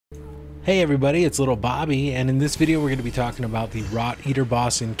Hey everybody, it's Little Bobby, and in this video we're going to be talking about the Rot Eater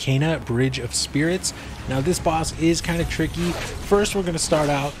boss in Cana, Bridge of Spirits. Now this boss is kind of tricky. First we're going to start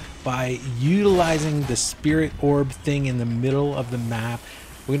out by utilizing the spirit orb thing in the middle of the map.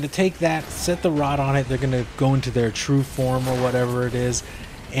 We're going to take that, set the rot on it, they're going to go into their true form or whatever it is,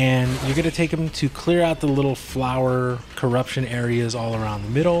 and you're going to take them to clear out the little flower corruption areas all around the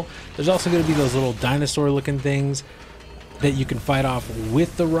middle. There's also going to be those little dinosaur looking things that you can fight off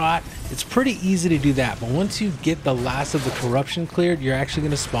with the rot. It's pretty easy to do that, but once you get the last of the corruption cleared, you're actually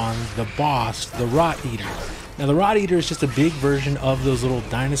going to spawn the boss, the Rot Eater. Now the Rot Eater is just a big version of those little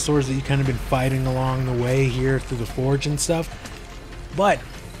dinosaurs that you kind of been fighting along the way here through the forge and stuff, but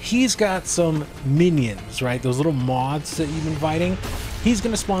he's got some minions, right? Those little moths that you've been fighting. He's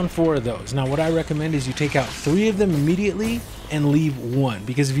going to spawn 4 of those. Now what I recommend is you take out 3 of them immediately and leave 1,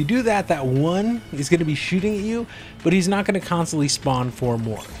 because if you do that, that 1 is going to be shooting at you, but he's not going to constantly spawn 4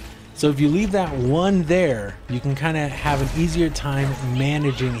 more. So if you leave that 1 there, you can kind of have an easier time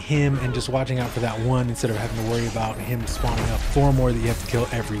managing him and just watching out for that 1 instead of having to worry about him spawning up 4 more that you have to kill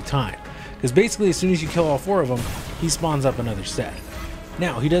every time. Because basically as soon as you kill all 4 of them, he spawns up another set.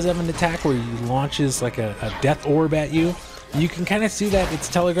 Now he does have an attack where he launches like a death orb at you. You can kind of see that it's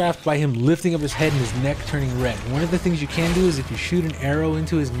telegraphed by him lifting up his head and his neck turning red. One of the things you can do is if you shoot an arrow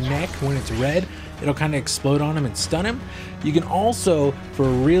into his neck when it's red, it'll kind of explode on him and stun him. You can also, for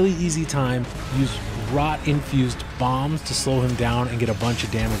a really easy time, use rot-infused bombs to slow him down and get a bunch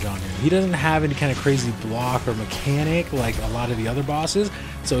of damage on him. He doesn't have any kind of crazy block or mechanic like a lot of the other bosses,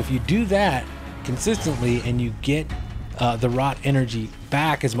 so if you do that consistently and you get the rot energy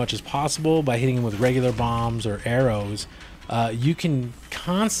back as much as possible by hitting him with regular bombs or arrows, you can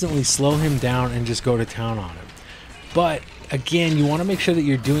constantly slow him down and just go to town on him. But again, you want to make sure that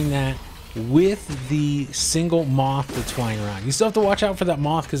you're doing that with the single moth that's flying around. You still have to watch out for that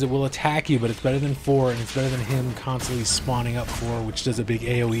moth because it will attack you, but it's better than 4, and it's better than him constantly spawning up 4, which does a big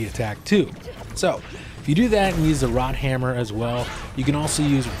AoE attack too. So if you do that and use the rot hammer as well, you can also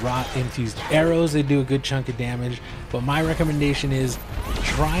use rot infused arrows. They do a good chunk of damage, but my recommendation is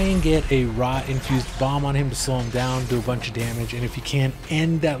try and get a rot infused bomb on him to slow him down, do a bunch of damage, and if you can,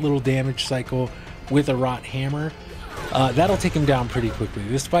 end that little damage cycle with a rot hammer. That'll take him down pretty quickly.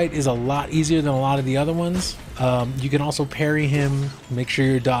 This fight is a lot easier than a lot of the other ones. You can also parry him, make sure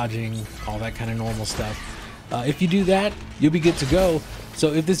you're dodging, all that kind of normal stuff. If you do that, you'll be good to go.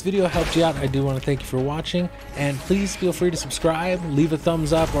 So if this video helped you out, I do want to thank you for watching, and please feel free to subscribe, leave a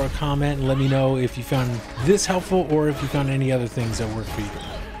thumbs up or a comment, and let me know if you found this helpful or if you found any other things that work for you.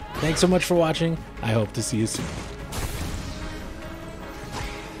 Thanks so much for watching. I hope to see you soon.